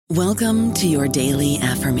Welcome to your daily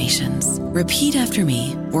affirmations. Repeat after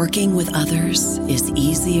me. Working with others is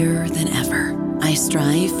easier than ever. I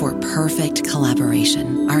strive for perfect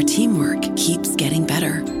collaboration. Our teamwork keeps getting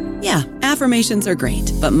better. Yeah, affirmations are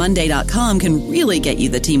great, but Monday.com can really get you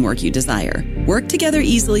the teamwork you desire. Work together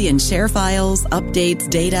easily and share files, updates,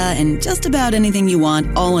 data, and just about anything you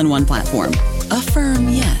want all in one platform. Affirm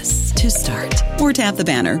yes to start, or tap the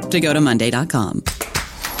banner to go to Monday.com.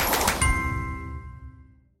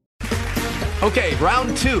 Okay,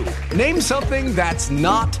 round two. Name something that's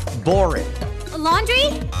not boring. A laundry?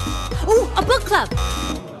 Ooh, a book club.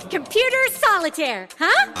 Computer solitaire,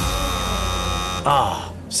 huh?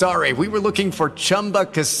 Ah, sorry, we were looking for Chumba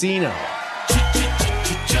Casino.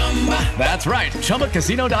 That's right,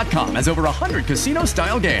 ChumbaCasino.com has over 100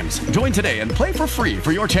 casino-style games. Join today and play for free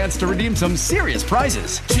for your chance to redeem some serious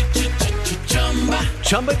prizes.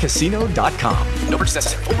 ChumbaCasino.com. No purchase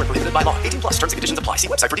necessary. Void where prohibited by law. 18+ terms and conditions apply. See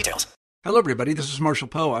website for details. Hello, everybody. This is Marshall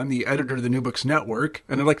Poe. I'm the editor of the New Books Network,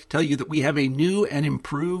 and I'd like to tell you that we have a new and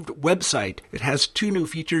improved website. It has two new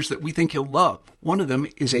features that we think you'll love. One of them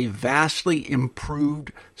is a vastly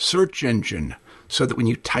improved search engine, so that when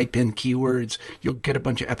you type in keywords, you'll get a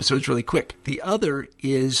bunch of episodes really quick. The other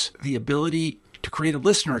is the ability to create a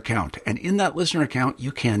listener account. And in that listener account,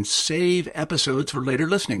 you can save episodes for later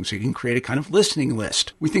listening. So you can create a kind of listening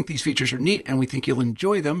list. We think these features are neat, and we think you'll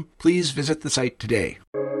enjoy them. Please visit the site today.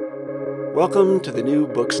 Welcome to the New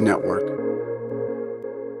Books Network.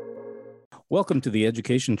 Welcome to the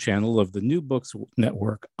education channel of the New Books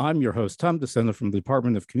Network. I'm your host, Tom DeSena from the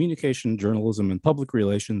Department of Communication, Journalism, and Public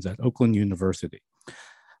Relations at Oakland University.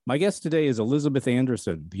 My guest today is Elizabeth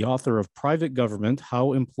Anderson, the author of Private Government: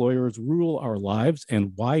 How Employers Rule Our Lives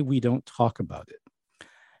and Why We Don't Talk About It.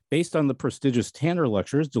 Based on the prestigious Tanner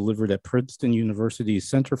Lectures delivered at Princeton University's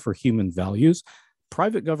Center for Human Values,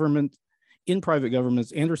 In Private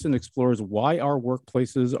Governments, Anderson explores why our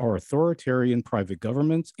workplaces are authoritarian private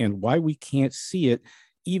governments and why we can't see it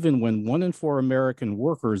even when 1 in 4 American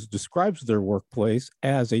workers describes their workplace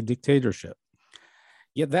as a dictatorship.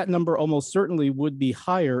 Yet that number almost certainly would be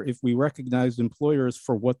higher if we recognized employers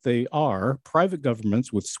for what they are, private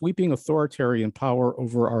governments with sweeping authoritarian power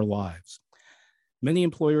over our lives. Many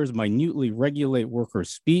employers minutely regulate workers'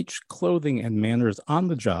 speech, clothing, and manners on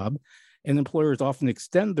the job, and employers often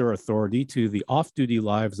extend their authority to the off-duty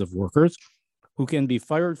lives of workers who can be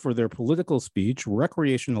fired for their political speech,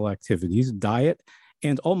 recreational activities, diet,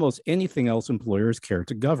 and almost anything else employers care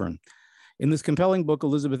to govern. In this compelling book,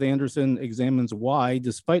 Elizabeth Anderson examines why,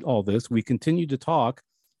 despite all this, we continue to talk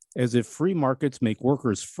as if free markets make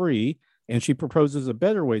workers free, and she proposes a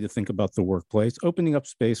better way to think about the workplace, opening up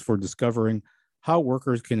space for discovering how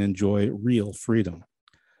workers can enjoy real freedom.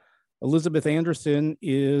 Elizabeth Anderson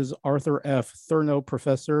is Arthur F. Thurno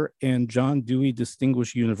Professor and John Dewey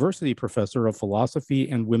Distinguished University Professor of Philosophy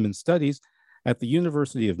and Women's Studies at the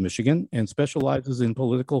University of Michigan and specializes in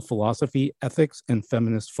political philosophy, ethics, and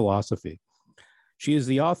feminist philosophy. She is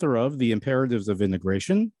the author of The Imperatives of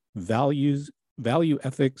Integration, Value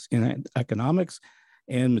Ethics in Economics,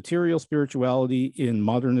 and Material Spirituality in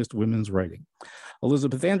Modernist Women's Writing.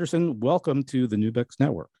 Elizabeth Anderson, welcome to the New Books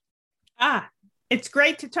Network. It's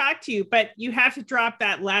great to talk to you, but you have to drop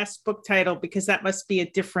that last book title because that must be a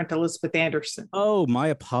different Elizabeth Anderson. Oh, my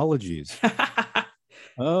apologies.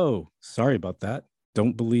 Oh, sorry about that.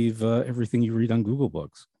 Don't believe everything you read on Google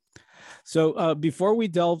Books. So before we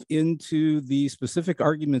delve into the specific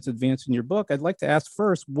arguments advanced in your book, I'd like to ask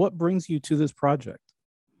first, what brings you to this project?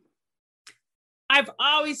 I've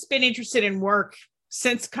always been interested in work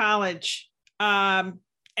since college.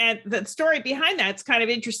 And the story behind that's kind of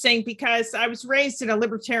interesting because I was raised in a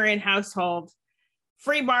libertarian household,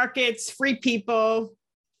 free markets, free people.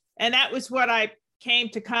 And that was what I came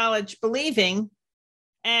to college believing.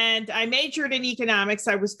 And I majored in economics.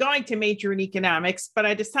 I was going to major in economics, but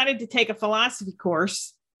I decided to take a philosophy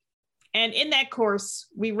course. And in that course,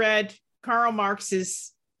 we read Karl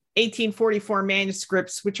Marx's 1844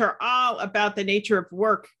 manuscripts, which are all about the nature of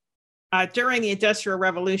work during the Industrial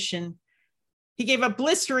Revolution. He gave a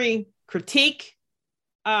blistering critique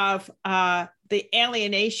of the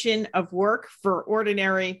alienation of work for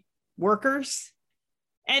ordinary workers.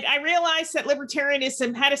 And I realized that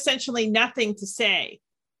libertarianism had essentially nothing to say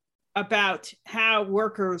about how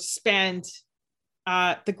workers spend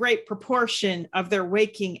the great proportion of their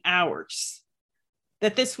waking hours,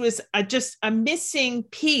 that this was just a missing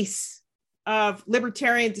piece of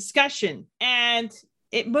libertarian discussion. And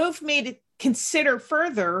it moved me to consider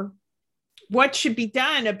further what should be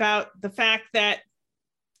done about the fact that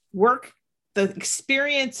work, the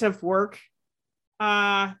experience of work,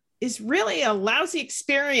 is really a lousy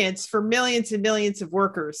experience for millions and millions of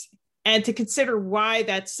workers, and to consider why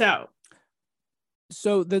that's so.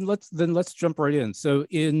 So then let's jump right in. So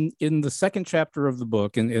in the second chapter of the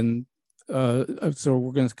book, and so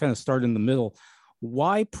we're going to kind of start in the middle.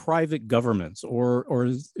 Why private governments, or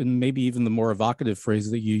and maybe even the more evocative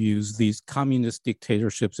phrase that you use, these communist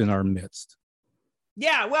dictatorships in our midst?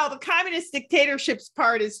 Yeah, well, the communist dictatorships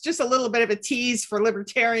part is just a little bit of a tease for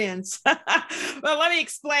libertarians. Well, let me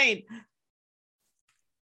explain.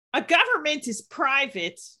 A government is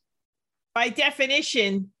private by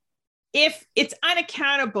definition if it's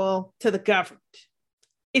unaccountable to the governed.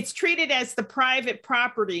 It's treated as the private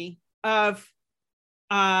property of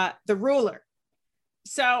the ruler.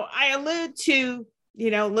 So I allude to,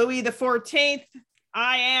 Louis XIV,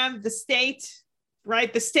 I am the state,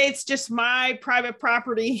 right? The state's just my private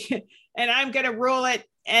property and I'm going to rule it.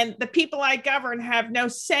 And the people I govern have no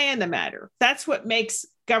say in the matter. That's what makes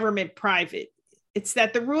government private. It's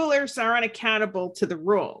that the rulers are unaccountable to the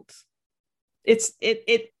ruled. It's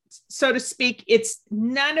so to speak, it's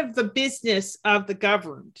none of the business of the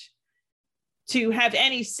governed to have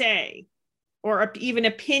any say or even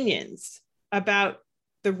opinions about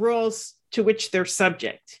the rules to which they're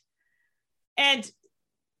subject. And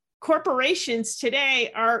corporations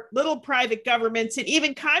today are little private governments and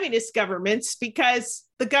even communist governments, because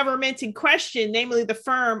the government in question, namely the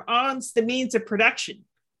firm, owns the means of production.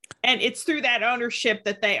 And it's through that ownership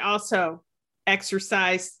that they also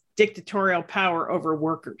exercise dictatorial power over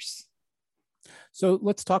workers. So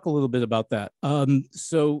let's talk a little bit about that.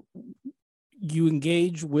 So you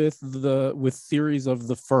engage with theories of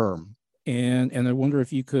the firm, and I wonder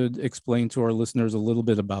if you could explain to our listeners a little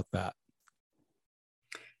bit about that.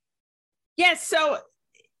 Yes, so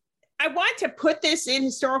I want to put this in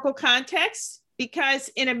historical context, because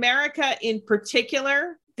in America in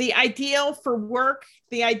particular, the ideal for work,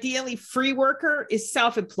 the ideally free worker, is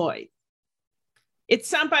self-employed. It's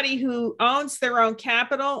somebody who owns their own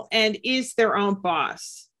capital and is their own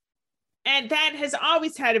boss. And that has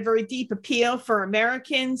always had a very deep appeal for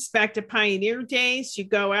Americans back to pioneer days. You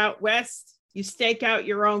go out west, you stake out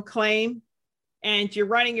your own claim, and you're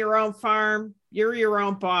running your own farm. You're your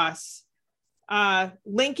own boss.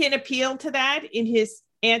 Lincoln appealed to that in his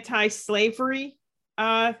anti-slavery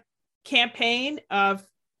campaign of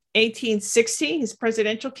 1860, his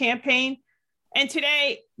presidential campaign. And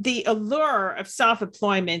today, the allure of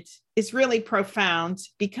self-employment is really profound,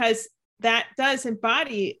 because that does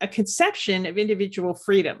embody a conception of individual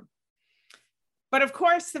freedom. But of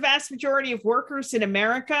course, the vast majority of workers in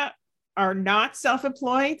America are not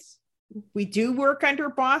self-employed. We do work under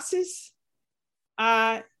bosses.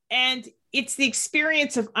 And it's the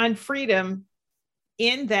experience of unfreedom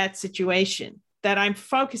in that situation that I'm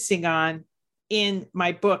focusing on in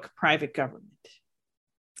my book, Private Government.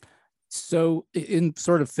 So in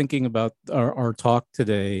sort of thinking about our talk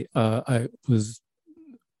today, I was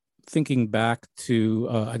thinking back to,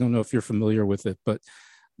 I don't know if you're familiar with it, but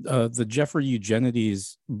the Jeffrey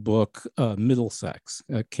Eugenides book, Middlesex,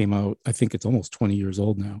 came out, I think it's almost 20 years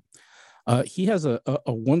old now. He has a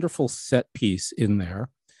wonderful set piece in there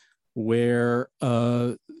where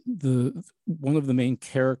one of the main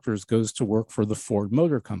characters goes to work for the Ford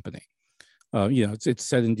Motor Company. It's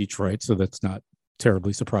set in Detroit, so that's not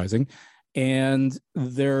terribly surprising. And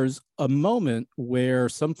there's a moment where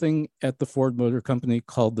something at the Ford Motor Company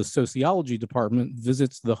called the sociology department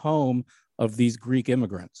visits the home of these Greek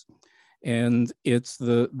immigrants. And it's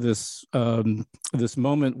this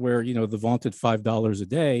moment where, the vaunted $5 a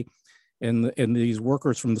day, and these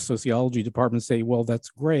workers from the sociology department say, well,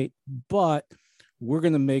 that's great, but we're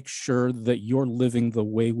going to make sure that you're living the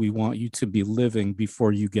way we want you to be living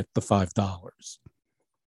before you get the $5.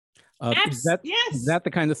 Is that the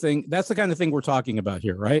kind of thing? That's the kind of thing we're talking about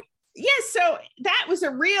here, right? Yes. So that was a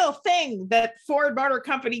real thing that Ford Motor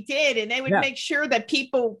Company did, and they would make sure that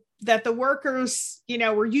the workers,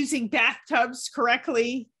 were using bathtubs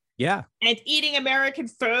correctly. Yeah. And eating American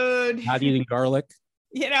food. Not eating garlic.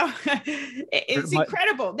 It's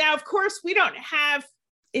incredible. Now, of course, we don't have,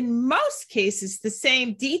 in most cases, the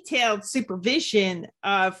same detailed supervision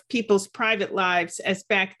of people's private lives as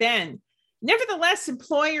back then. Nevertheless,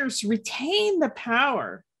 employers retain the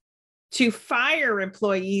power to fire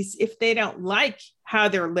employees if they don't like how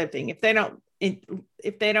they're living, if they don't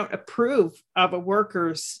approve of a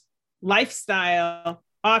worker's lifestyle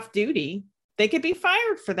off duty. They could be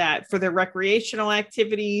fired for that, for their recreational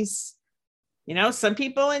activities. Some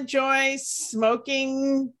people enjoy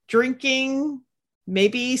smoking, drinking,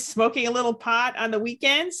 maybe smoking a little pot on the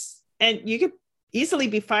weekends, and you could easily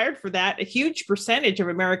be fired for that. A huge percentage of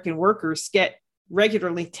American workers get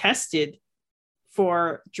regularly tested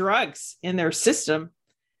for drugs in their system.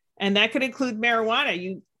 And that could include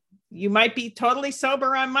marijuana. You might be totally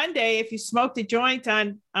sober on Monday if you smoked a joint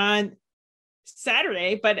on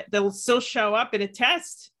Saturday, but they'll still show up in a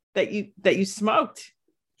test that you smoked.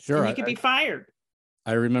 Sure. And you could be fired.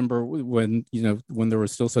 I remember when there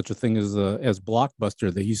was still such a thing as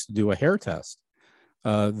Blockbuster, they used to do a hair test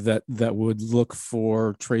that would look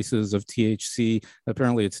for traces of THC.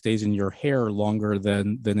 Apparently, it stays in your hair longer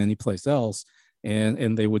than any place else,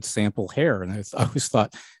 and they would sample hair. And I always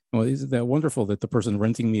thought, well, isn't that wonderful that the person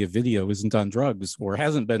renting me a video isn't on drugs or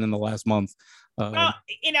hasn't been in the last month? Well,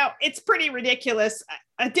 it's pretty ridiculous.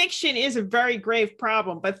 Addiction is a very grave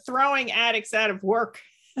problem, but throwing addicts out of work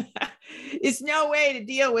is no way to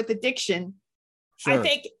deal with addiction. Sure. I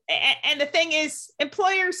think, and the thing is,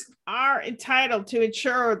 employers are entitled to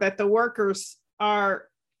ensure that the workers are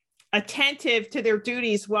attentive to their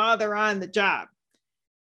duties while they're on the job.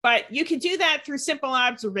 But you can do that through simple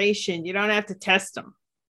observation. You don't have to test them.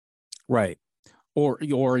 Right. Or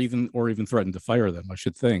even threaten to fire them, I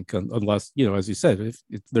should think, unless, as you said,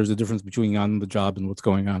 if there's a difference between on the job and what's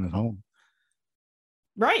going on at home.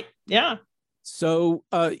 Right. Yeah. So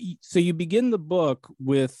you begin the book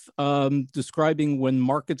with describing when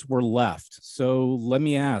markets were left. So let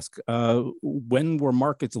me ask, when were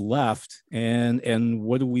markets left, and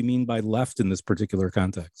what do we mean by left in this particular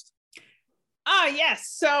context? Yes.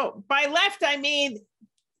 So by left, I mean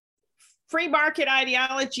free market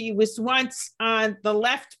ideology was once on the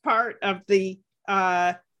left part of the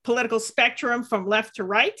political spectrum from left to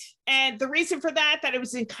right. And the reason for that it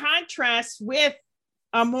was in contrast with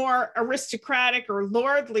a more aristocratic or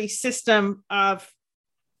lordly system of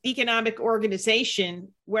economic organization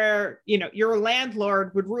where, your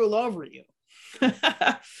landlord would rule over you.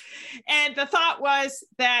 And the thought was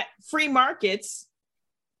that free markets,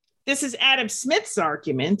 this is Adam Smith's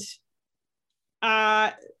argument,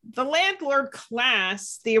 the landlord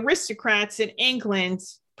class, the aristocrats in England,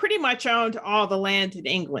 pretty much owned all the land in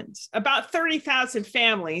England. About 30,000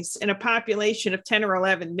 families in a population of 10 or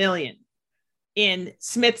 11 million in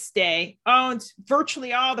Smith's day owned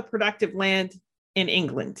virtually all the productive land in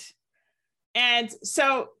England. And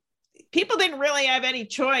so people didn't really have any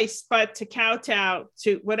choice but to kowtow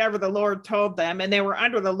to whatever the Lord told them, and they were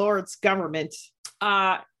under the Lord's government.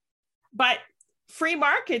 But free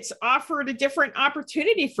markets offered a different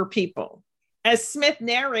opportunity for people. As Smith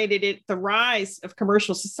narrated it, the rise of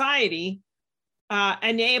commercial society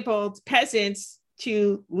enabled peasants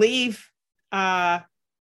to leave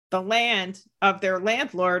the land of their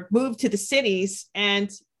landlord, move to the cities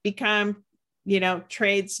and become,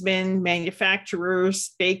 tradesmen,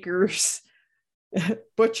 manufacturers, bakers,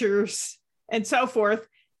 butchers, and so forth.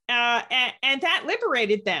 And that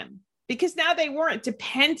liberated them because now they weren't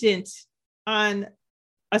dependent on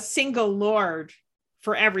a single lord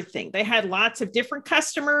for everything. They had lots of different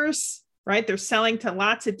customers, right? They're selling to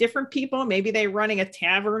lots of different people. Maybe they're running a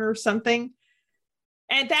tavern or something.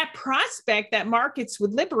 And that prospect that markets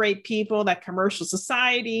would liberate people, that commercial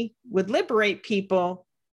society would liberate people,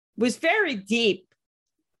 was very deep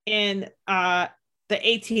in the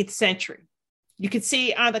 18th century. You could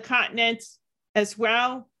see on the continent as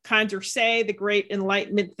well. Condorcet, the great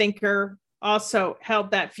Enlightenment thinker, also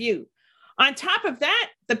held that view. On top of that,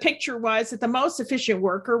 the picture was that the most efficient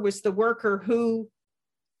worker was the worker who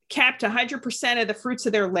kept 100% of the fruits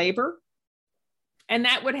of their labor. And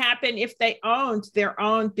that would happen if they owned their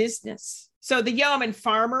own business. So the yeoman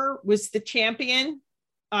farmer was the champion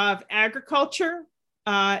of agriculture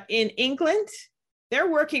in England. They're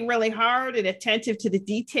working really hard and attentive to the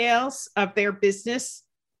details of their business,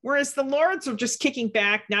 whereas the lords are just kicking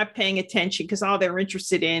back, not paying attention, because all they're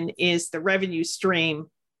interested in is the revenue stream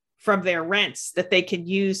from their rents that they can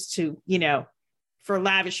use to, for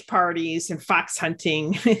lavish parties and fox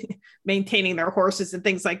hunting, maintaining their horses and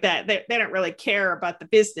things like that. They don't really care about the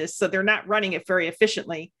business, so they're not running it very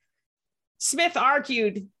efficiently. Smith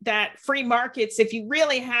argued that free markets, if you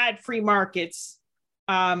really had free markets,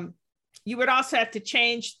 you would also have to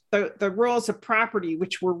change the rules of property,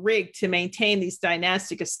 which were rigged to maintain these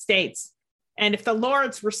dynastic estates. And if the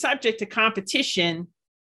lords were subject to competition,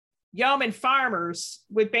 yeoman farmers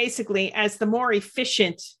would basically, as the more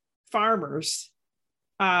efficient farmers,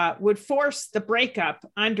 would force the breakup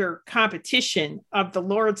under competition of the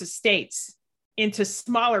lord's estates into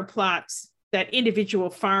smaller plots that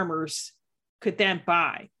individual farmers could then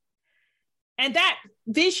buy. And that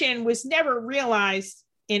vision was never realized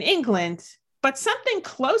in England, but something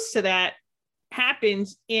close to that happened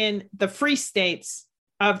in the free states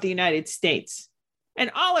of the United States.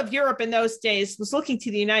 And all of Europe in those days was looking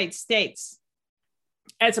to the United States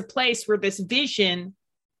as a place where this vision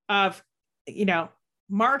of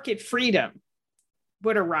market freedom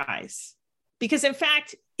would arise. Because in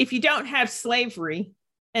fact, if you don't have slavery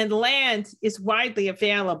and land is widely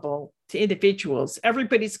available to individuals,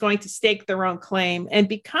 everybody's going to stake their own claim and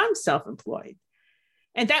become self-employed.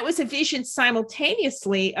 And that was a vision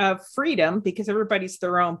simultaneously of freedom, because everybody's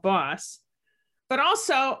their own boss, but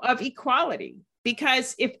also of equality,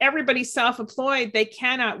 because if everybody's self-employed, they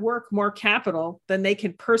cannot work more capital than they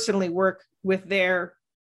can personally work with their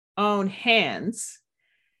own hands.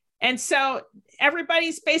 And so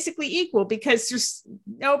everybody's basically equal, because there's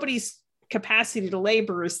nobody's capacity to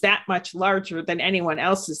labor is that much larger than anyone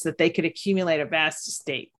else's, that they could accumulate a vast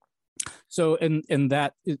estate. So,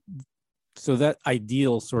 so that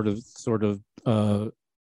ideal sort of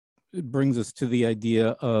brings us to the idea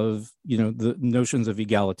of, the notions of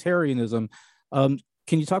egalitarianism. Can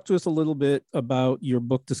you talk to us a little bit about your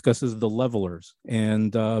book discusses the levelers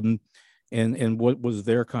and what was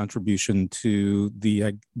their contribution to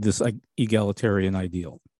this egalitarian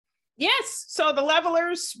ideal? Yes. So the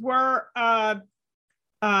levelers were an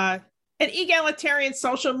egalitarian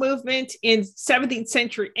social movement in 17th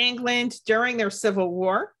century England during their Civil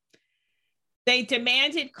War. They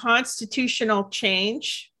demanded constitutional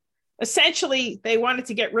change. Essentially, they wanted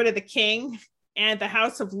to get rid of the king and the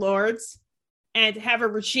House of Lords and have a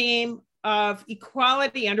regime of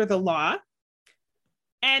equality under the law.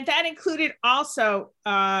 And that included also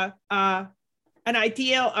an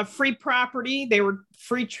ideal of free property. They were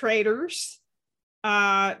free traders.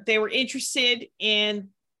 They were interested in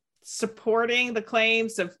supporting the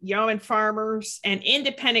claims of yeoman farmers and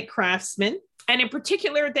independent craftsmen. And in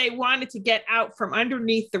particular, they wanted to get out from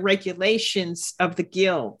underneath the regulations of the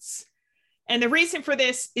guilds. And the reason for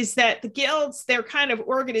this is that the guilds, they're kind of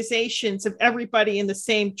organizations of everybody in the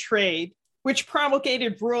same trade, which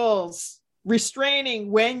promulgated rules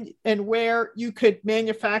restraining when and where you could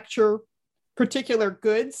manufacture particular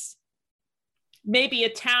goods. Maybe a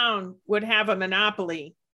town would have a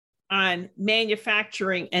monopoly on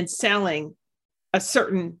manufacturing and selling a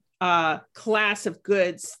certain class of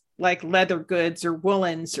goods, like leather goods or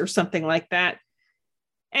woolens or something like that.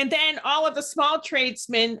 And then all of the small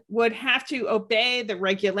tradesmen would have to obey the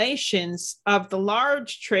regulations of the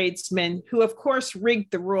large tradesmen, who of course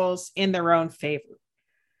rigged the rules in their own favor.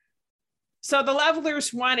 So the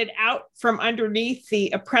levelers wanted out from underneath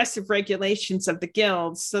the oppressive regulations of the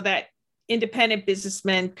guilds so that independent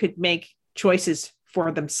businessmen could make choices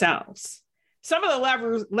for themselves. Some of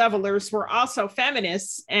the levelers were also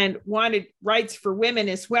feminists and wanted rights for women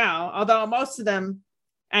as well, although most of them,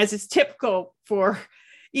 as is typical for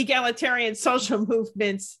egalitarian social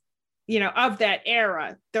movements, of that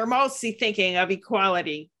era, they're mostly thinking of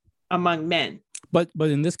equality among men. But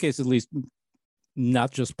in this case, at least,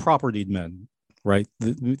 not just propertied men, right?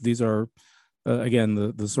 These are,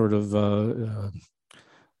 again, the sort of,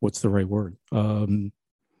 what's the right word?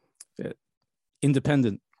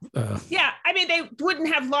 Independent. Yeah, I mean, they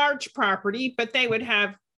wouldn't have large property, but they would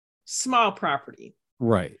have small property.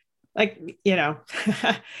 Right. Like,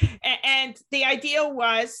 and the idea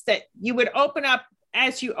was that you would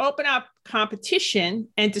as you open up competition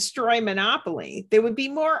and destroy monopoly, there would be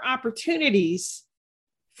more opportunities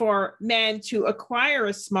for men to acquire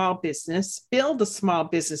a small business, build a small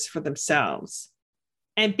business for themselves,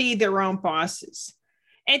 and be their own bosses.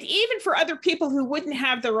 And even for other people who wouldn't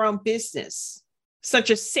have their own business, such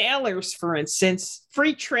as sailors, for instance,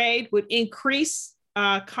 free trade would increase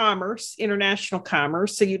commerce, international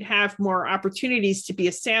commerce. So you'd have more opportunities to be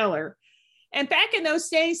a sailor. And back in those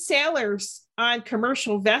days, sailors on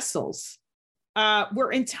commercial vessels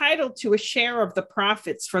were entitled to a share of the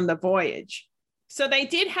profits from the voyage. So they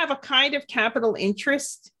did have a kind of capital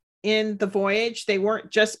interest in the voyage. They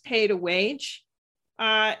weren't just paid a wage.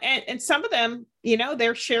 And some of them,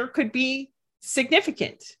 their share could be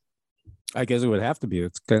significant. I guess it would have to be.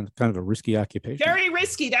 It's kind of a risky occupation. Very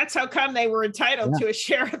risky. That's how come they were entitled to a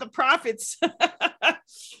share of the profits.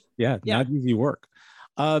 Yeah, not easy work.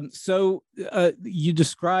 So you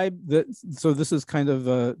describe that. So this is kind of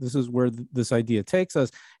this is where this idea takes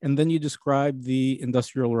us, and then you describe the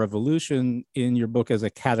Industrial Revolution in your book as a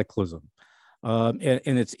cataclysm, and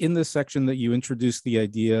it's in this section that you introduce the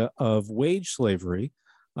idea of wage slavery,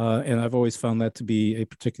 and I've always found that to be a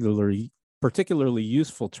particularly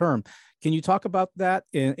useful term. Can you talk about that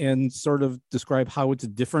and sort of describe how it's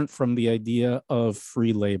different from the idea of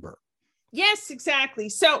free labor? Yes, exactly.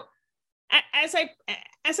 So as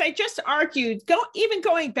I just argued,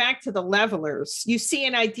 going back to the levelers, you see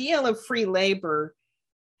an ideal of free labor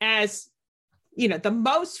as, the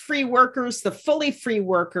most free workers, the fully free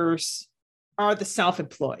workers are the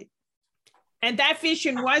self-employed. And that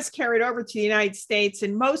vision was carried over to the United States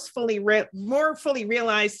and more fully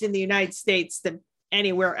realized in the United States than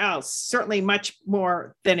anywhere else, certainly much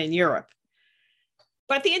more than in Europe.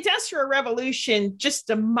 But the Industrial Revolution just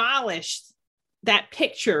demolished that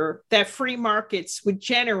picture that free markets would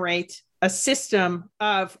generate a system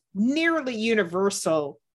of nearly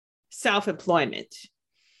universal self-employment.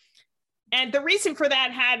 And the reason for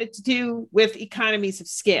that had to do with economies of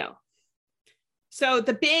scale. So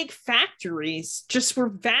the big factories just were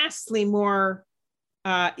vastly more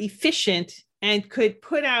efficient and could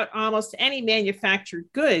put out almost any manufactured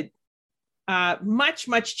good much,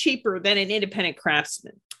 much cheaper than an independent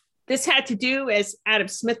craftsman. This had to do, as Adam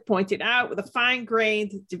Smith pointed out, with a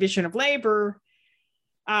fine-grained division of labor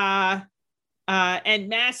and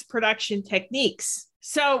mass production techniques.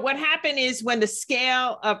 So what happened is when the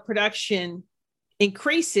scale of production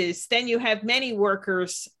increases, then you have many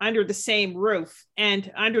workers under the same roof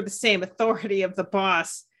and under the same authority of the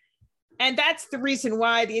boss. And that's the reason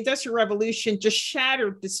why the Industrial Revolution just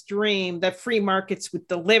shattered this dream that free markets would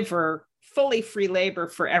deliver fully free labor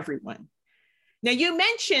for everyone. Now, you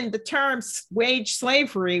mentioned the term wage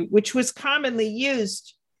slavery, which was commonly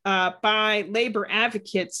used by labor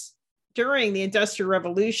advocates during the Industrial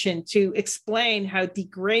Revolution to explain how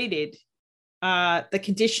degraded the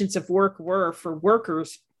conditions of work were for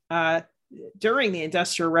workers during the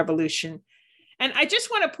Industrial Revolution. And I just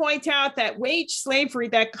want to point out that wage slavery,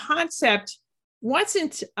 that concept,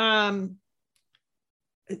 wasn't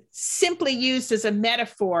simply used as a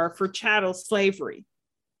metaphor for chattel slavery.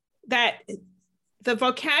 That the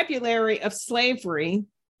vocabulary of slavery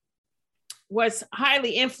was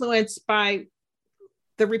highly influenced by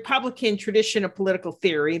the Republican tradition of political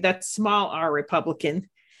theory, that's small r Republican,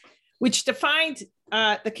 which defined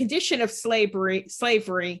the condition of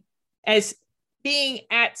slavery as being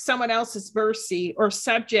at someone else's mercy or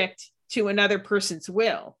subject to another person's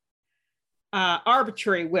will,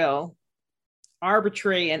 arbitrary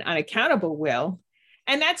and unaccountable will.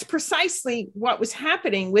 And that's precisely what was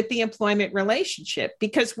happening with the employment relationship,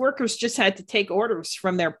 because workers just had to take orders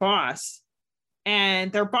from their boss,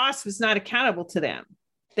 and their boss was not accountable to them.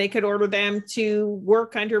 They could order them to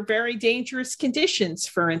work under very dangerous conditions,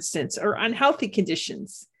 for instance, or unhealthy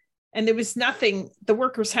conditions. And there was nothing, the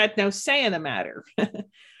workers had no say in the matter,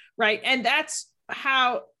 right? And that's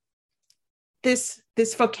how this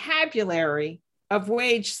vocabulary of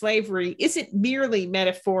wage slavery isn't merely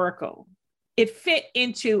metaphorical. It fit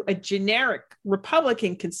into a generic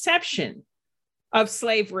Republican conception of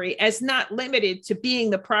slavery as not limited to being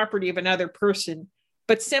the property of another person,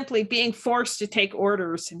 but simply being forced to take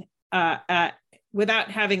orders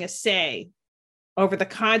without having a say over the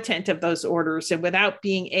content of those orders and without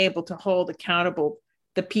being able to hold accountable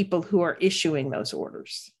the people who are issuing those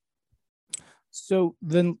orders. So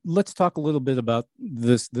then let's talk a little bit about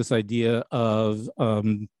this idea of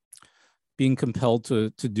being compelled to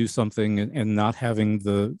do something and not having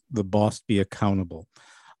the boss be accountable.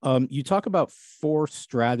 You talk about 4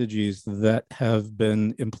 strategies that have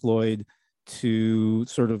been employed to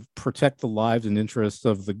sort of protect the lives and interests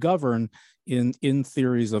of the governed in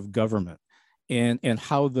theories of government, and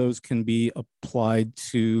how those can be applied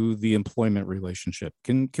to the employment relationship.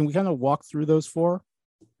 Can we kind of walk through those 4?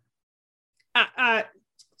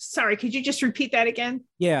 Sorry, could you just repeat that again?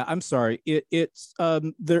 Yeah, I'm sorry. It's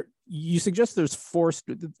there. You suggest there's 4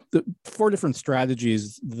 different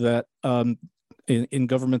strategies that in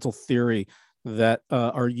governmental theory that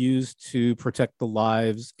are used to protect the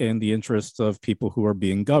lives and the interests of people who are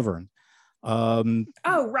being governed. Oh,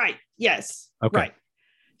 right. Yes. Okay. Right.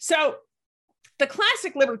 So the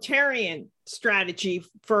classic libertarian strategy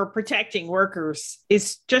for protecting workers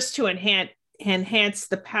is just to enhance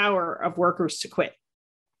the power of workers to quit.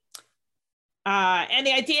 And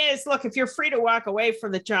the idea is, look, if you're free to walk away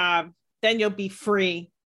from the job, then you'll be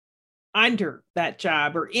free under that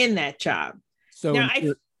job or in that job. So now,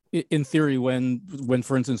 in theory, when,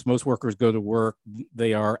 for instance, most workers go to work,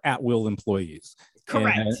 they are at-will employees.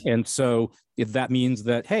 Correct. And so if that means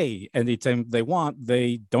that, hey, anytime they want,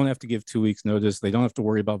 they don't have to give 2 weeks notice. They don't have to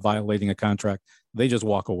worry about violating a contract. They just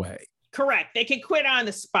walk away. Correct. They can quit on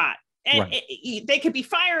the spot. And right. They could be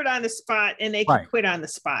fired on the spot, and they can right. quit on the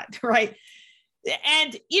spot, right?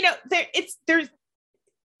 And, there's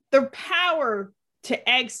the power to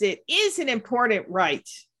exit is an important right.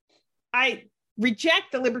 I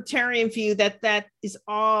reject the libertarian view that is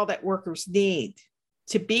all that workers need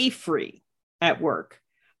to be free at work.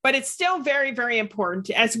 But it's still very, very important,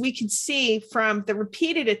 as we can see from the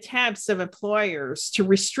repeated attempts of employers to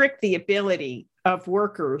restrict the ability of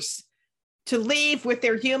workers to leave with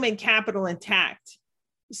their human capital intact.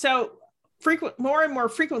 So more and more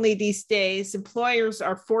frequently these days, employers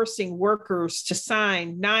are forcing workers to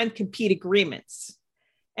sign non-compete agreements.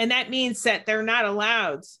 And that means that they're not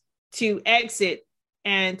allowed to exit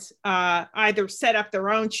and either set up their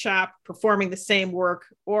own shop performing the same work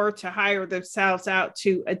or to hire themselves out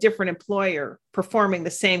to a different employer performing the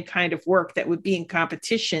same kind of work that would be in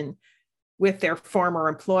competition with their former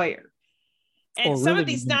employer. And some of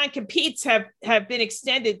these non-competes have been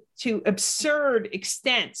extended to absurd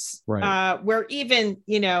extents, right. Where even,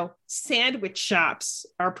 sandwich shops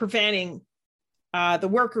are preventing the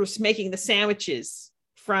workers making the sandwiches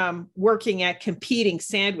from working at competing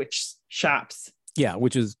sandwich shops. Yeah,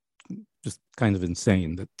 which is just kind of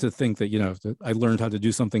insane to think that, that I learned how to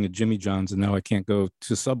do something at Jimmy John's and now I can't go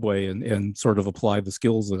to Subway and sort of apply the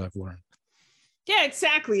skills that I've learned. Yeah,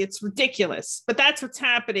 exactly. It's ridiculous, but that's what's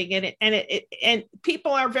happening. And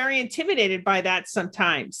people are very intimidated by that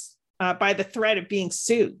sometimes, by the threat of being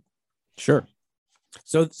sued. Sure.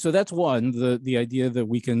 So that's one, the idea that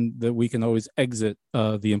we can always exit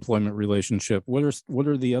the employment relationship. What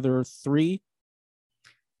are the other three?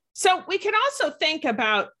 So we can also think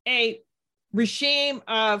about a regime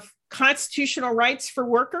of constitutional rights for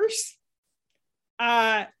workers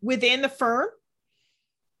within the firm.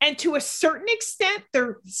 And to a certain extent,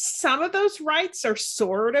 some of those rights are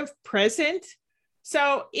sort of present.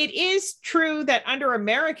 So it is true that under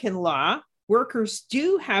American law, workers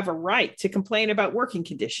do have a right to complain about working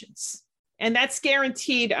conditions, and that's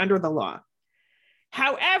guaranteed under the law.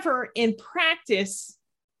 However, in practice,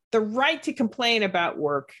 the right to complain about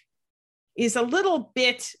work is a little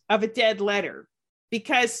bit of a dead letter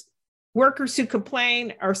because workers who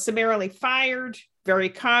complain are summarily fired very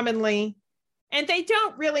commonly, and they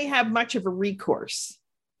don't really have much of a recourse.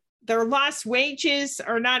 Their lost wages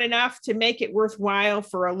are not enough to make it worthwhile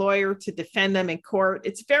for a lawyer to defend them in court.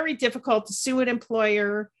 It's very difficult to sue an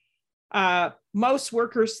employer. Most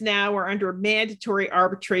workers now are under mandatory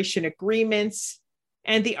arbitration agreements,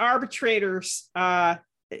 and the arbitrators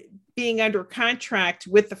being under contract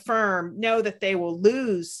with the firm know that they will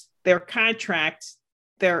lose their contract,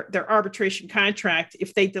 their arbitration contract,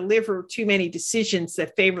 if they deliver too many decisions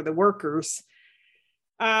that favor the workers.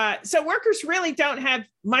 So workers really don't have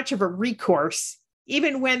much of a recourse,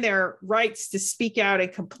 even when their rights to speak out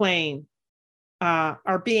and complain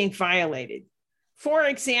are being violated. For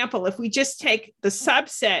example, if we just take the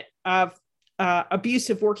subset of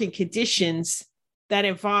abusive working conditions that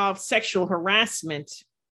involve sexual harassment,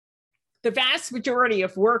 the vast majority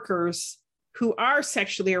of workers who are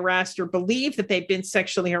sexually harassed or believe that they've been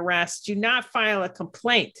sexually harassed do not file a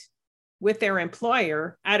complaint with their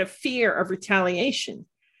employer out of fear of retaliation.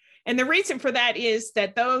 And the reason for that is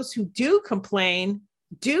that those who do complain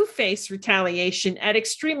do face retaliation at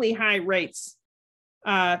extremely high rates.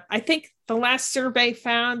 I think the last survey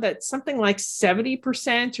found that something like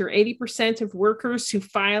 70% or 80% of workers who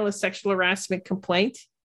file a sexual harassment complaint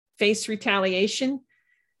face retaliation.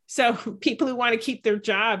 So people who want to keep their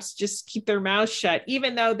jobs just keep their mouths shut,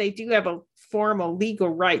 even though they do have a formal legal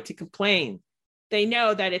right to complain. They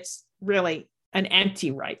know that it's really an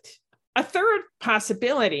empty right. A third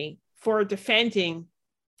possibility for defending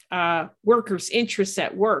workers' interests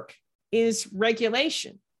at work is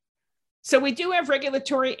regulation. So we do have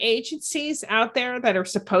regulatory agencies out there that are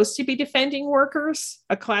supposed to be defending workers.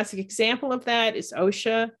 A classic example of that is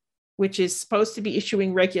OSHA, which is supposed to be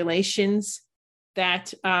issuing regulations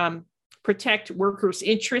that protect workers'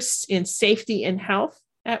 interests in safety and health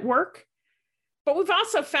at work. But we've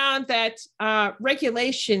also found that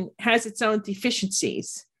regulation has its own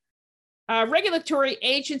deficiencies. Regulatory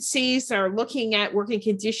agencies are looking at working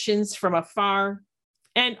conditions from afar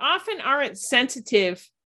and often aren't sensitive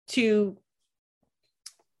to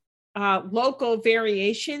local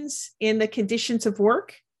variations in the conditions of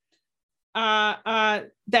work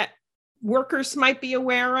that workers might be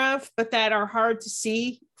aware of, but that are hard to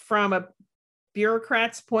see from a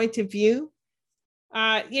bureaucrat's point of view.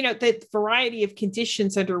 The variety of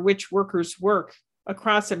conditions under which workers work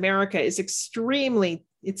across America is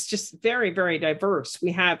it's just very, very diverse.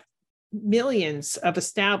 We have millions of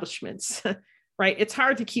establishments, right? It's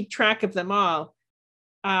hard to keep track of them all.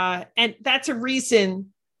 And that's a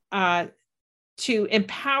reason to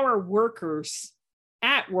empower workers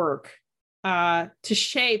at work to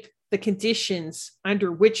shape the conditions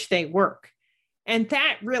under which they work. And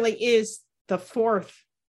that really is the fourth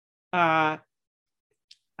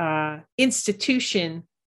institution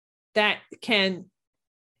that can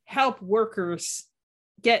help workers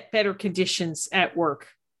get better conditions at work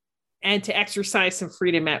and to exercise some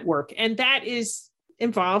freedom at work. And that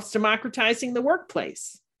involves democratizing the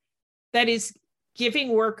workplace. That is giving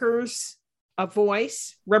workers a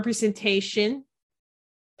voice, representation,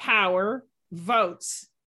 power, votes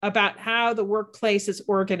about how the workplace is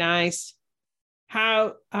organized,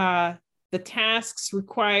 how the tasks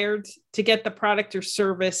required to get the product or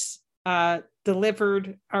service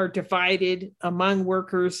delivered are divided among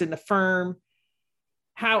workers in the firm,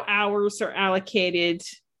 how hours are allocated,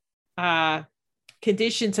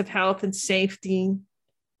 conditions of health and safety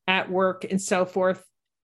at work, and so forth.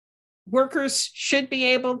 Workers should be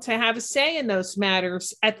able to have a say in those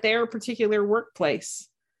matters at their particular workplace.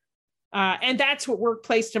 And that's what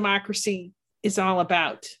workplace democracy is all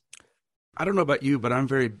about. I don't know about you, but I'm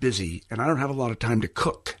very busy and I don't have a lot of time to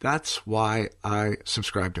cook. That's why I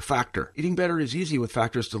subscribe to Factor. Eating better is easy with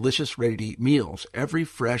Factor's delicious, ready-to-eat meals. Every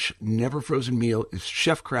fresh, never frozen meal is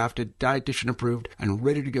chef-crafted, dietitian approved, and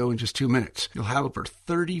ready to go in just 2 minutes. You'll have over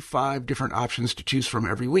 35 different options to choose from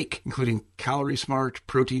every week, including Calorie Smart,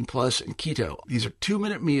 Protein Plus, and Keto. These are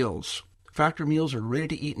 2-minute meals. Factor meals are ready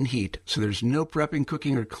to eat and heat, so there's no prepping,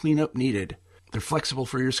 cooking, or cleanup needed. They're flexible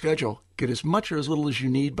for your schedule. Get as much or as little as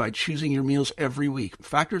you need by choosing your meals every week.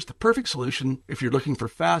 Factor is the perfect solution if you're looking for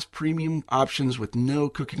fast, premium options with no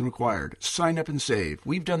cooking required. Sign up and save.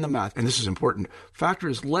 We've done the math, and this is important. Factor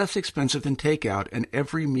is less expensive than takeout, and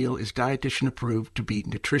every meal is dietitian approved to be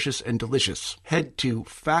nutritious and delicious. Head to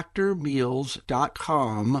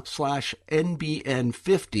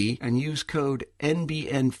factormeals.com/NBN50 and use code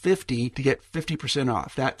NBN50 to get 50%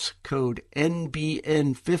 off. That's code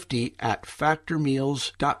NBN50 at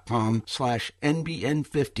factormeals.com/NBN50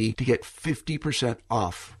 to get 50%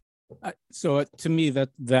 off. So to me,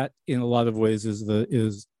 that in a lot of ways is the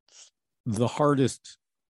hardest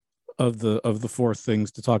of the four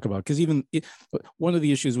things to talk about, because one of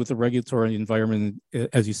the issues with the regulatory environment,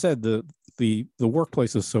 as you said, the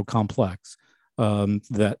workplace is so complex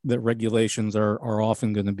that regulations are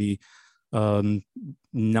often going to be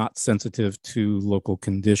not sensitive to local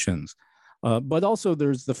conditions, but also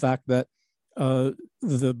there's the fact that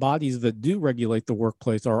the bodies that do regulate the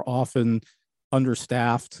workplace are often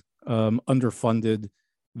understaffed, underfunded.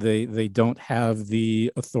 They don't have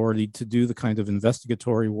the authority to do the kind of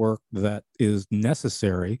investigatory work that is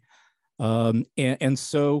necessary, and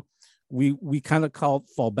so we kind of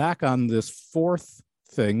fall back on this fourth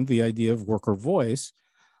thing, the idea of worker voice.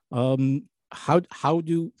 How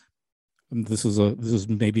do this is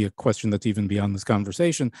maybe a question that's even beyond this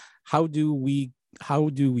conversation. How do we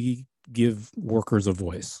give workers a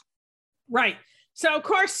voice? Right. So, of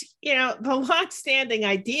course, the longstanding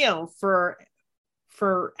ideal for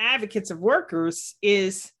advocates of workers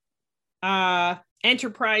is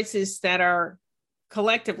enterprises that are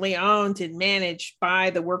collectively owned and managed by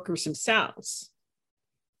the workers themselves.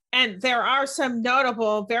 And there are some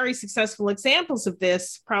notable, very successful examples of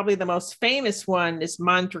this. Probably the most famous one is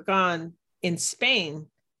Mondragon in Spain,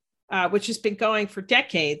 which has been going for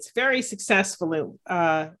decades. Very successful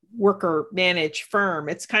worker managed firm.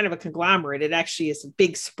 It's kind of a conglomerate. It actually is a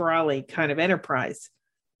big, sprawly kind of enterprise.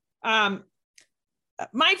 My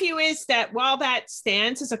view is that while that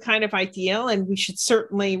stands as a kind of ideal, and we should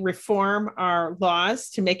certainly reform our laws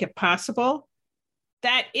to make it possible,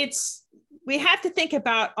 that we have to think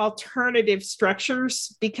about alternative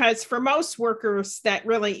structures, because for most workers, that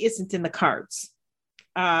really isn't in the cards.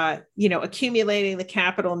 Accumulating the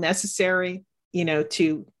capital necessary,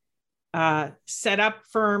 to set up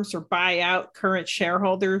firms or buy out current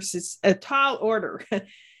shareholders is a tall order.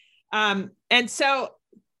 And so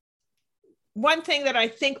one thing that I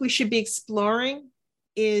think we should be exploring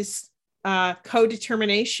is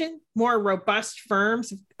co-determination, more robust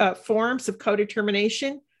forms of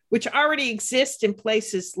co-determination, which already exist in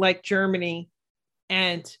places like Germany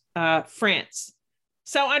and France.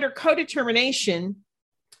 So under co-determination,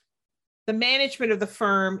 the management of the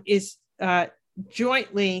firm is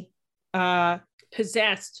jointly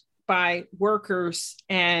possessed by workers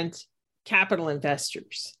and capital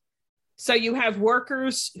investors. So you have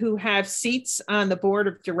workers who have seats on the board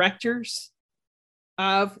of directors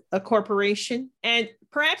of a corporation. And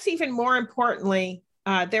perhaps even more importantly,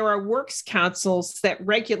 there are works councils that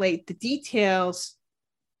regulate the details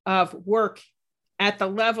of work at the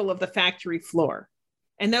level of the factory floor.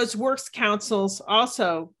 And those works councils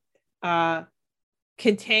also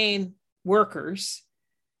contain workers,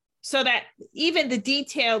 so that even the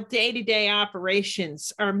detailed day-to-day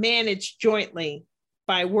operations are managed jointly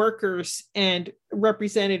by workers and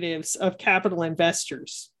representatives of capital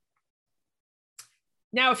investors.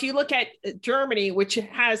 Now, if you look at Germany, which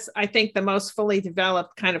has, I think, the most fully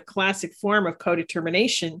developed kind of classic form of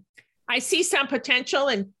co-determination, I see some potential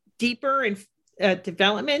in deeper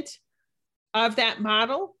development of that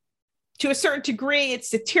model To a certain degree,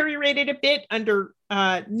 it's deteriorated a bit under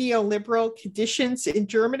neoliberal conditions in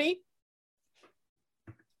Germany.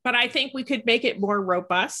 But I think we could make it more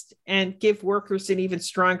robust and give workers an even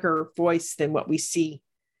stronger voice than what we see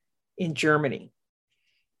in Germany.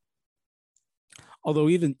 Although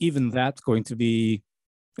even that's going to be,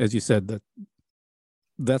 as you said,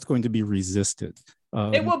 that's going to be resisted.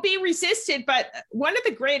 It will be resisted, but one of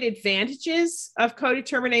the great advantages of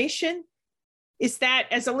co-determination is that,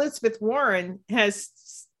 as Elizabeth Warren has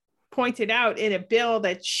pointed out in a bill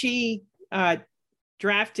that she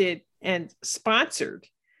drafted and sponsored,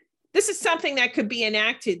 this is something that could be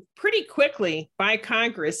enacted pretty quickly by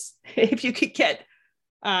Congress. If you could get,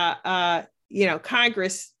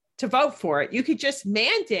 Congress to vote for it, you could just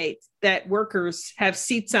mandate that workers have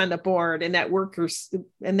seats on the board and that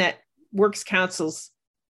works councils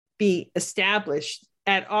be established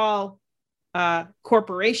at all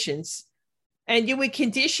corporations. And you would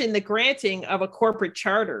condition the granting of a corporate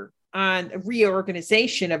charter on a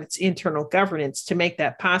reorganization of its internal governance to make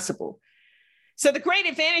that possible. So the great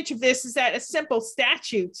advantage of this is that a simple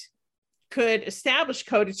statute could establish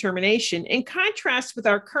co-determination, in contrast with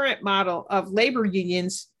our current model of labor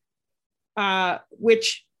unions,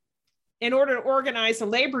 which, in order to organize a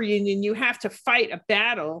labor union, you have to fight a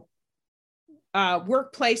battle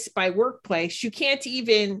workplace by workplace. You can't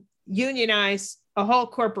even unionize a whole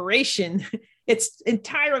corporation. It's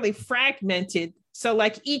entirely fragmented. So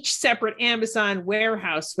like each separate Amazon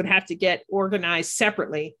warehouse would have to get organized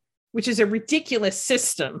separately, which is a ridiculous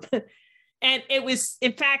system. And it was,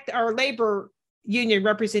 in fact, our labor union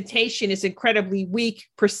representation is incredibly weak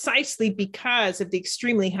precisely because of the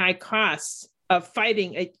extremely high costs of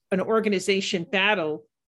fighting an organization battle,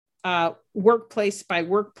 workplace by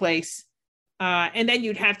workplace. And then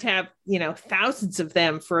you'd have to have, thousands of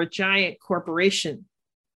them for a giant corporation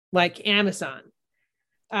like Amazon.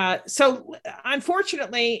 So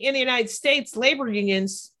unfortunately, in the United States, labor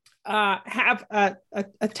unions have a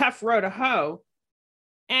tough row to hoe.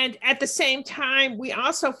 And at the same time, we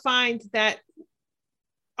also find that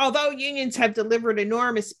although unions have delivered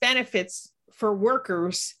enormous benefits for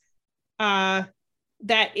workers,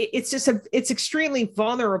 that it's extremely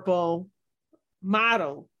vulnerable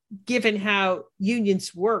model given how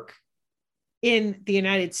unions work in the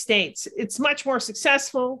United States. It's much more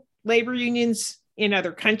successful, labor unions in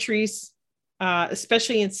other countries,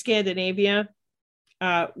 especially in Scandinavia,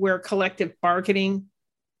 where collective bargaining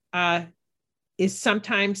is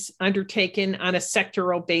sometimes undertaken on a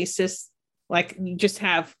sectoral basis. Like you just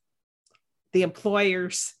have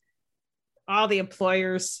all the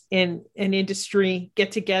employers in an industry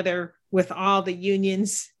get together with all the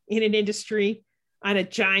unions in an industry on a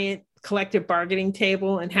giant collective bargaining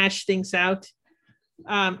table and hash things out.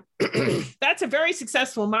 That's a very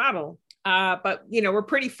successful model, but we're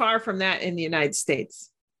pretty far from that in the United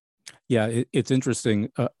States. Yeah, it's interesting.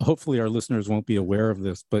 Hopefully our listeners won't be aware of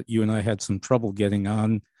this, but you and I had some trouble getting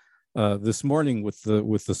on this morning with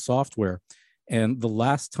the software. And the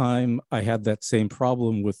last time I had that same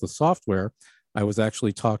problem with the software, I was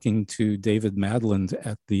actually talking to David Madland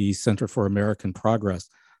at the Center for American Progress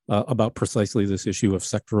about precisely this issue of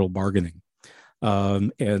sectoral bargaining.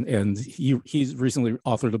 And he's recently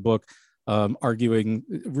authored a book arguing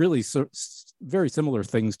really very similar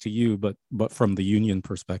things to you, but from the union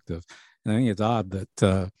perspective. And I think it's odd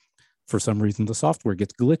that for some reason the software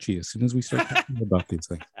gets glitchy as soon as we start talking about these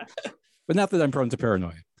things. But not that I'm prone to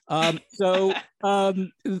paranoia. So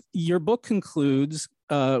your book concludes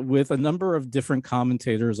with a number of different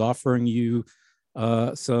commentators offering you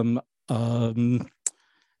some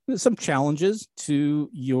challenges to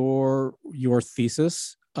your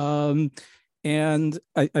thesis. And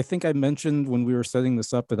I think I mentioned when we were setting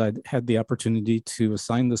this up that I'd had the opportunity to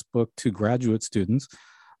assign this book to graduate students.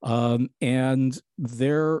 And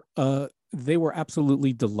they were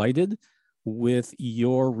absolutely delighted with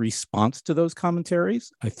your response to those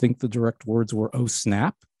commentaries. I think the direct words were, "Oh,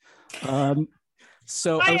 snap."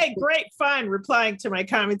 So I had great fun replying to my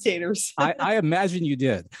commentators. I imagine you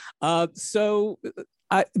did. So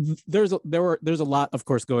there's a lot, of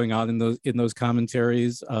course, going on in those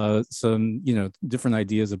commentaries. Some different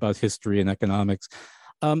ideas about history and economics,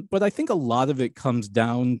 but I think a lot of it comes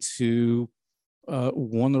down to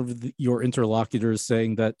one of your interlocutors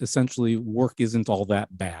saying that essentially work isn't all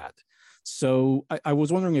that bad. So I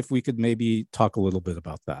was wondering if we could maybe talk a little bit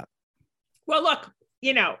about that. Well, look,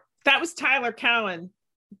 that was Tyler Cowen,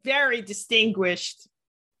 very distinguished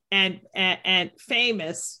and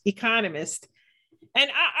famous economist.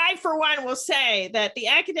 And I, for one, will say that the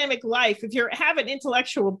academic life, if you have an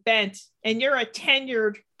intellectual bent and you're a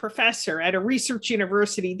tenured professor at a research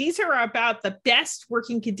university, these are about the best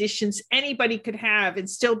working conditions anybody could have and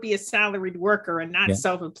still be a salaried worker and not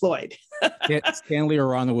self-employed. Stanley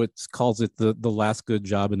Aronowitz calls it the last good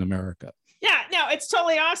job in America. Yeah, no, it's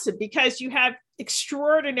totally awesome because you have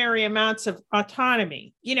extraordinary amounts of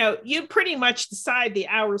autonomy. You know, you pretty much decide the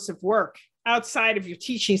hours of work outside of your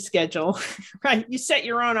teaching schedule, right? You set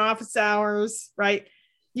your own office hours, right?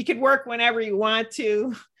 You can work whenever you want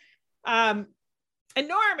to.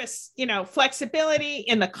 Enormous, flexibility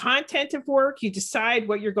in the content of work. You decide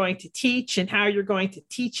what you're going to teach and how you're going to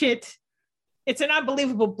teach it. It's an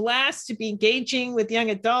unbelievable blast to be engaging with young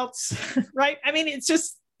adults, right? I mean, it's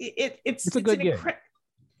just, it's a good gig.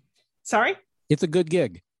 Sorry? It's a good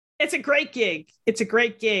gig. It's a great gig. It's a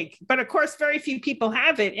great gig. But of course, very few people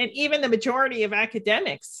have it. And even the majority of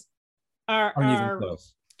academics are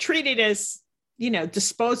treated as,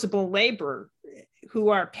 disposable labor who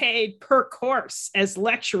are paid per course as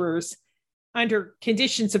lecturers under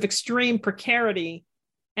conditions of extreme precarity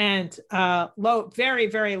and very,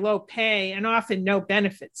 very low pay and often no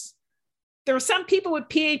benefits. There are some people with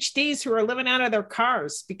PhDs who are living out of their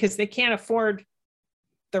cars because they can't afford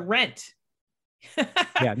the rent.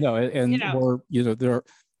 Yeah, no, and or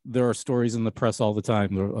there are stories in the press all the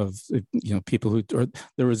time of people who.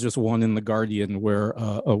 There was just one in the Guardian where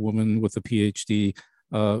a woman with a PhD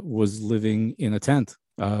was living in a tent.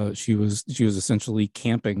 She was essentially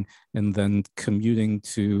camping and then commuting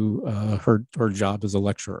to her job as a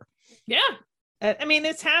lecturer. Yeah. I mean,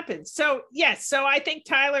 this happens. So, yes. So I think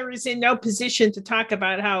Tyler is in no position to talk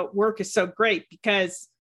about how work is so great because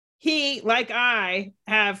he, like I,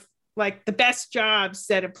 have like the best jobs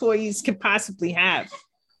that employees can possibly have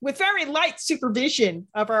with very light supervision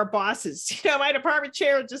of our bosses. My department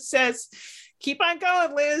chair just says, keep on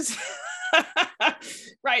going, Liz.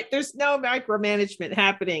 Right. There's no micromanagement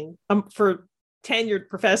happening for tenured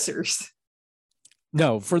professors.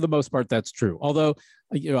 No, for the most part, that's true. Although,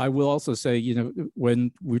 I will also say,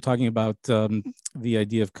 when we're talking about the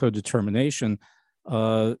idea of co-determination,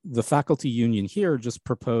 the faculty union here just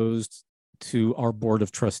proposed to our board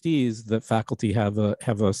of trustees that faculty have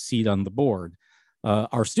a seat on the board.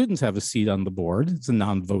 Our students have a seat on the board. It's a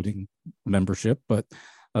non-voting membership, but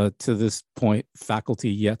to this point, faculty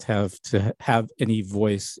yet have to have any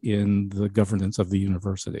voice in the governance of the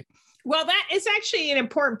university. Well, that is actually an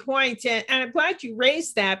important point, and I'm glad you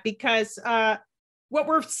raised that because what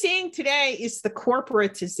we're seeing today is the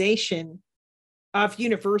corporatization of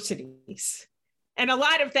universities, and a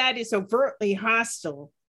lot of that is overtly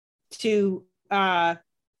hostile to the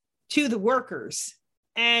workers.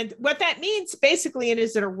 And what that means basically, it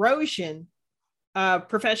is an erosion of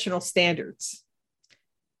professional standards.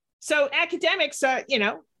 So academics,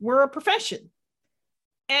 we're a profession.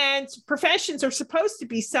 And professions are supposed to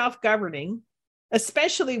be self-governing,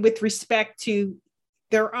 especially with respect to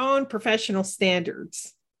their own professional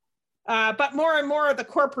standards. But more and more, the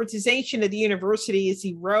corporatization of the university is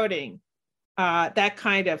eroding that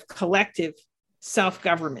kind of collective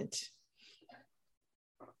self-government.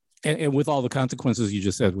 And with all the consequences you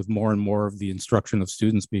just said, with more and more of the instruction of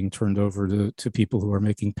students being turned over to people who are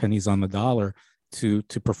making pennies on the dollar to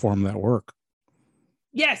perform that work.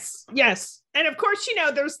 Yes. And of course,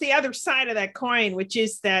 there's the other side of that coin, which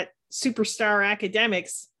is that superstar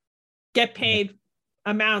academics get paid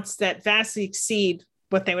amounts that vastly exceed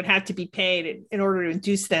what they would have to be paid in order to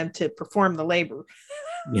induce them to perform the labor.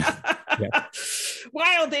 Yeah.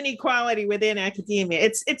 Wild inequality within academia.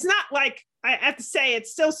 It's not like, I have to say,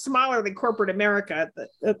 it's still smaller than corporate America.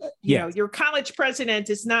 Your college president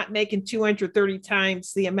is not making 230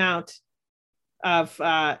 times the amount of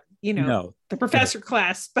the professor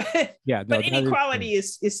class, but inequality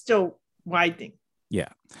is still widening. Yeah.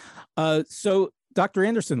 So Dr.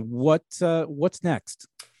 Anderson, what's next?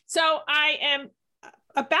 So I am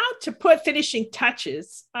about to put finishing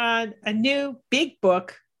touches on a new big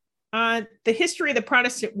book on the history of the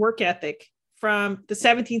Protestant work ethic from the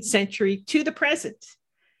 17th century to the present.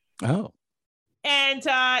 Oh. And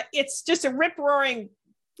it's just a rip-roaring,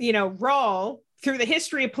 roll through the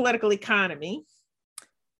history of political economy.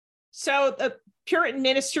 So the Puritan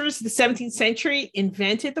ministers of the 17th century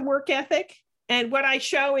invented the work ethic. And what I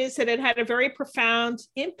show is that it had a very profound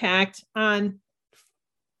impact on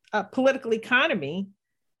political economy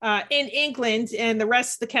in England and the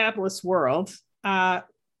rest of the capitalist world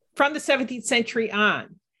from the 17th century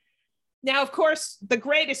on. Now, of course, the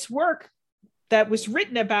greatest work that was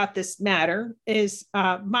written about this matter is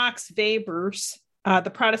Max Weber's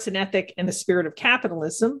The Protestant Ethic and the Spirit of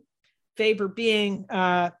Capitalism. Weber being,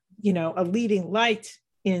 a leading light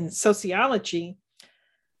in sociology.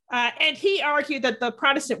 And he argued that the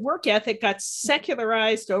Protestant work ethic got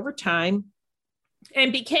secularized over time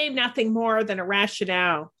and became nothing more than a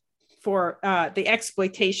rationale for the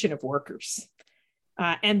exploitation of workers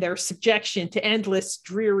and their subjection to endless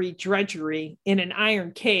dreary drudgery in an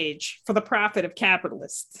iron cage for the profit of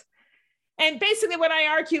capitalists. And basically what I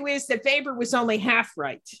argue is that Weber was only half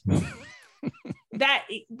right.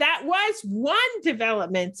 that was one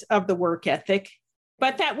development of the work ethic,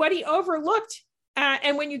 but that what he overlooked,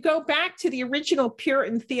 and when you go back to the original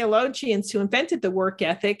Puritan theologians who invented the work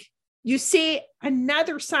ethic, you see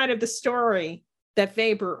another side of the story that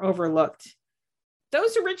Weber overlooked.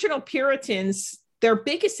 Those original Puritans, their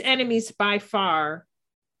biggest enemies by far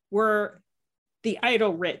were the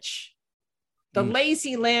idle rich, the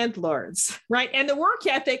lazy landlords, right? And the work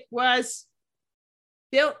ethic was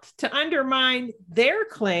built to undermine their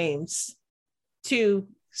claims to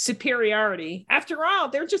superiority. After all,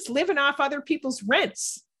 they're just living off other people's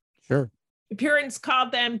rents. Sure. The Puritans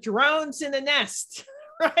called them drones in the nest,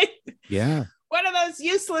 right? Yeah. What are those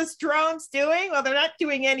useless drones doing? Well, they're not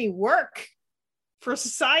doing any work for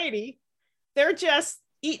society. They're just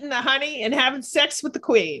eating the honey and having sex with the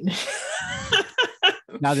queen.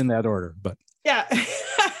 Not in that order, but. Yeah.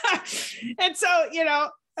 And so,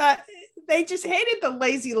 they just hated the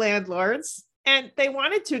lazy landlords and they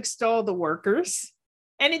wanted to extol the workers.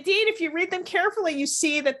 And indeed, if you read them carefully, you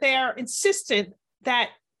see that they are insistent that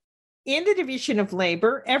in the division of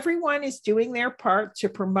labor, everyone is doing their part to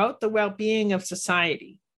promote the well-being of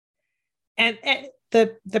society. And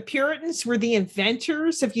the Puritans were the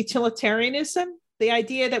inventors of utilitarianism, the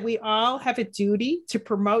idea that we all have a duty to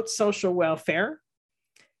promote social welfare.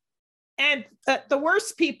 And the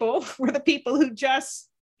worst people were the people who just,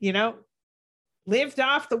 lived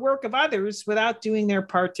off the work of others without doing their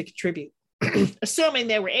part to contribute, assuming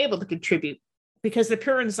they were able to contribute, because the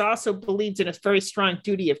Puritans also believed in a very strong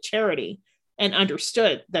duty of charity and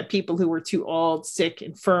understood that people who were too old, sick,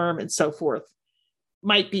 infirm, and so forth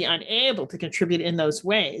might be unable to contribute in those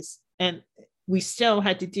ways. And we still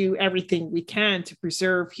had to do everything we can to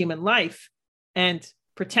preserve human life and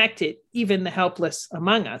protect it, even the helpless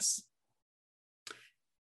among us.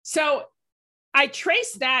 So I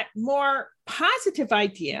trace that more positive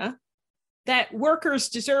idea that workers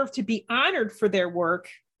deserve to be honored for their work,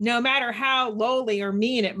 no matter how lowly or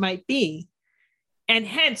mean it might be, and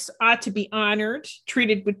hence ought to be honored,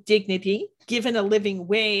 treated with dignity, given a living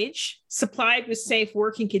wage, supplied with safe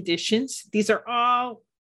working conditions. These are all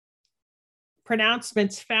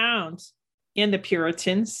pronouncements found in the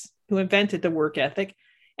Puritans who invented the work ethic.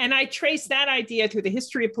 And I trace that idea through the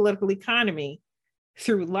history of political economy,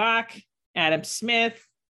 through Locke, Adam Smith,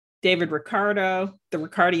 David Ricardo, the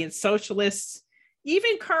Ricardian socialists.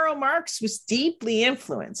 Even Karl Marx was deeply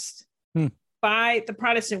influenced by the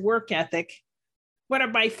Protestant work ethic. One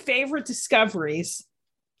of my favorite discoveries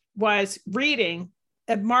was reading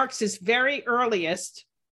Marx's very earliest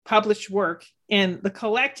published work in the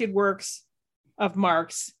collected works of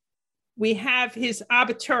Marx. We have his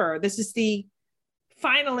Abitur. This is the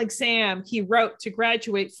final exam he wrote to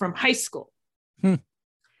graduate from high school.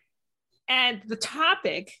 And the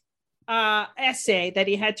topic essay that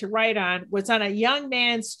he had to write on was on a young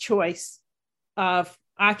man's choice of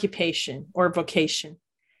occupation or vocation.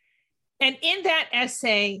 And in that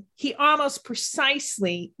essay, he almost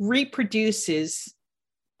precisely reproduces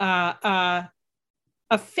a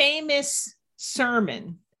famous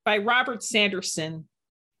sermon by Robert Sanderson,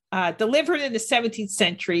 delivered in the 17th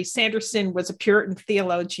century. Sanderson was a Puritan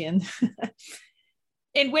theologian,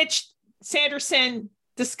 in which Sanderson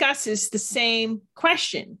discusses the same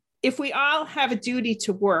question. If we all have a duty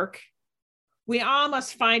to work, we all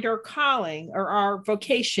must find our calling or our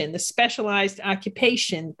vocation, the specialized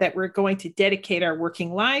occupation that we're going to dedicate our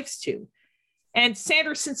working lives to. And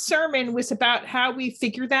Sanderson's sermon was about how we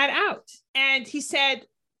figure that out. And he said,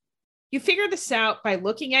 you figure this out by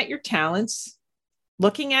looking at your talents,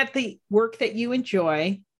 looking at the work that you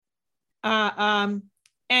enjoy, and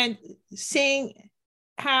seeing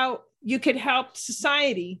how you could help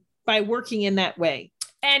society by working in that way.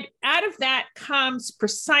 And out of that comes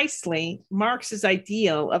precisely Marx's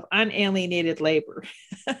ideal of unalienated labor.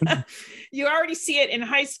 You already see it in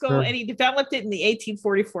high school, and he developed it in the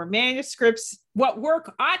 1844 manuscripts. What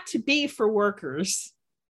work ought to be for workers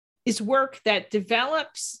is work that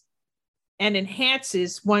develops and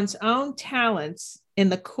enhances one's own talents in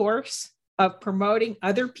the course of promoting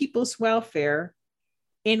other people's welfare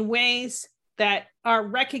in ways that are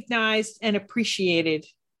recognized and appreciated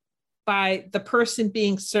by the person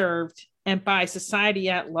being served and by society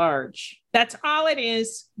at large. That's all it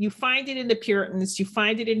is. You find it in the Puritans, you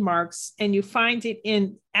find it in Marx, and you find it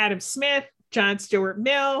in Adam Smith, John Stuart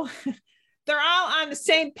Mill. They're all on the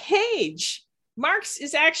same page. Marx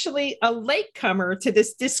is actually a latecomer to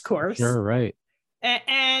this discourse. You're right.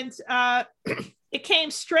 And it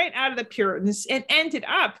came straight out of the Puritans and ended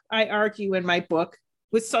up, I argue in my book,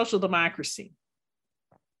 with social democracy.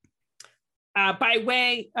 By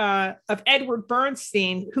way of Edward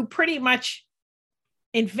Bernstein, who pretty much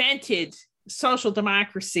invented social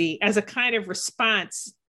democracy as a kind of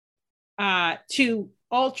response to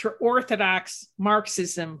ultra-Orthodox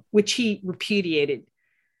Marxism, which he repudiated.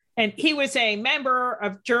 And he was a member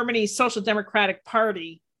of Germany's Social Democratic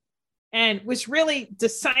Party and was really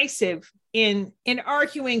decisive in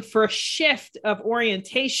arguing for a shift of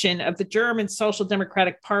orientation of the German Social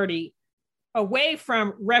Democratic Party away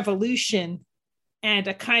from revolution and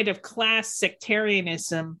a kind of class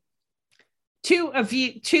sectarianism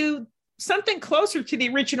to something closer to the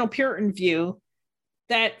original Puritan view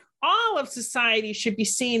that all of society should be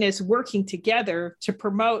seen as working together to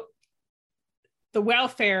promote the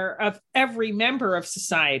welfare of every member of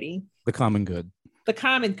society. The common good. The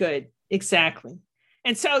common good, exactly.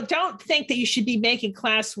 And so don't think that you should be making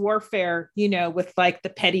class warfare, with like the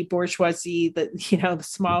petty bourgeoisie, the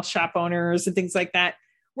small shop owners and things like that.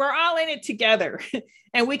 We're all in it together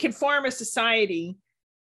and we can form a society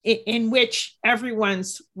in which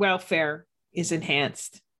everyone's welfare is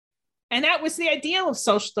enhanced. And that was the ideal of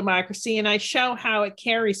social democracy. And I show how it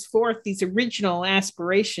carries forth these original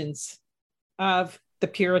aspirations of the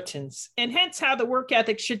Puritans, and hence how the work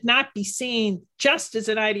ethic should not be seen just as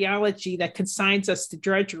an ideology that consigns us to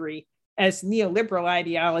drudgery, as neoliberal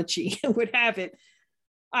ideology would have it,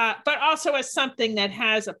 but also as something that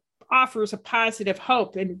offers a positive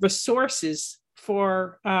hope and resources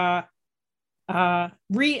for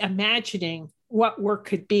reimagining what work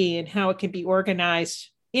could be and how it can be organized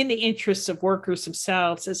in the interests of workers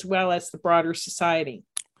themselves, as well as the broader society.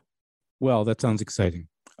 Well, that sounds exciting.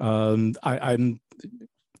 And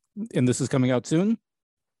this is coming out soon?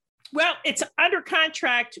 Well, it's under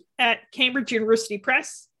contract at Cambridge University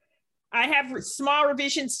Press. I have small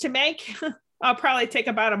revisions to make. I'll probably take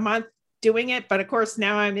about a month doing it, but of course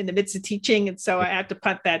now I'm in the midst of teaching, and so I have to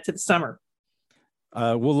punt that to the summer.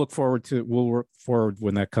 We'll work forward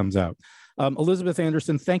when that comes out. Elizabeth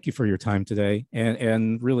Anderson, thank you for your time today,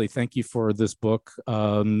 and really thank you for this book.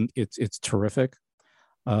 It's terrific.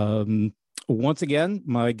 Once again,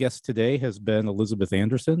 my guest today has been Elizabeth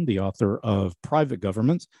Anderson, the author of Private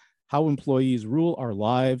Governments: How Employees Rule Our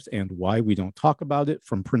Lives and Why We Don't Talk About It,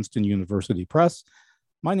 from Princeton University Press.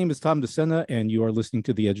 My name is Tom DeSena, and you are listening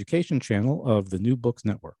to the education channel of the New Books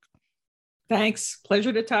Network. Thanks.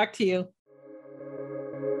 Pleasure to talk to you.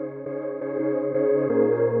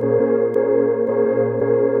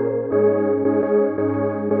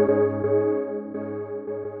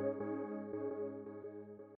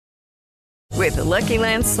 With the Lucky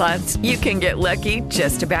Land Slots, you can get lucky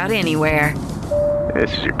just about anywhere.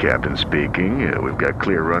 This is your captain speaking. We've got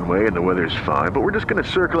clear runway and the weather's fine, but we're just going to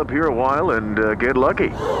circle up here a while and get lucky.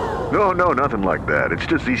 No, nothing like that. It's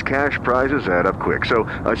just these cash prizes add up quick. So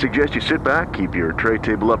I suggest you sit back, keep your tray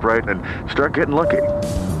table upright, and start getting lucky.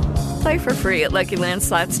 Play for free at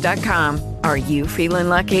LuckyLandSlots.com. Are you feeling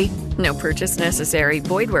lucky? No purchase necessary.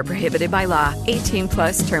 Void where prohibited by law.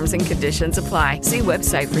 18+ terms and conditions apply. See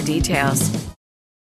website for details.